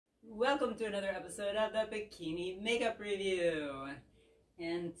Welcome to another episode of the Bikini Makeup Review.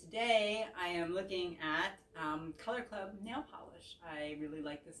 And today I am looking at Color Club nail polish. I really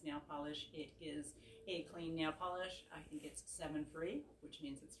like this nail polish. It is a clean nail polish. I think it's 7 free, which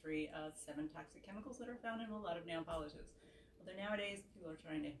means it's free of 7 toxic chemicals that are found in a lot of nail polishes. Although nowadays people are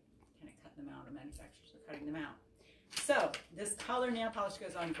trying to kind of cut them out, or manufacturers are cutting them out. So this color nail polish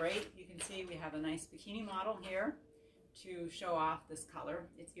goes on great. You can see we have a nice bikini model here to show off this color.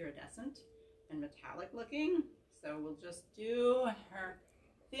 It's iridescent and metallic looking. So we'll just do her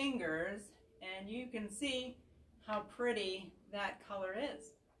fingers and you can see how pretty that color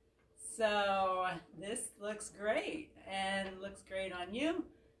is. So this looks great and looks great on you.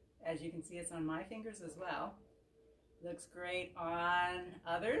 As you can see, it's on my fingers as well. Looks great on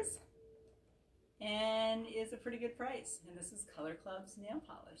others and is a pretty good price. And this is Color Club's nail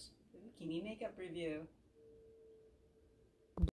polish, the Bikini Makeup Review.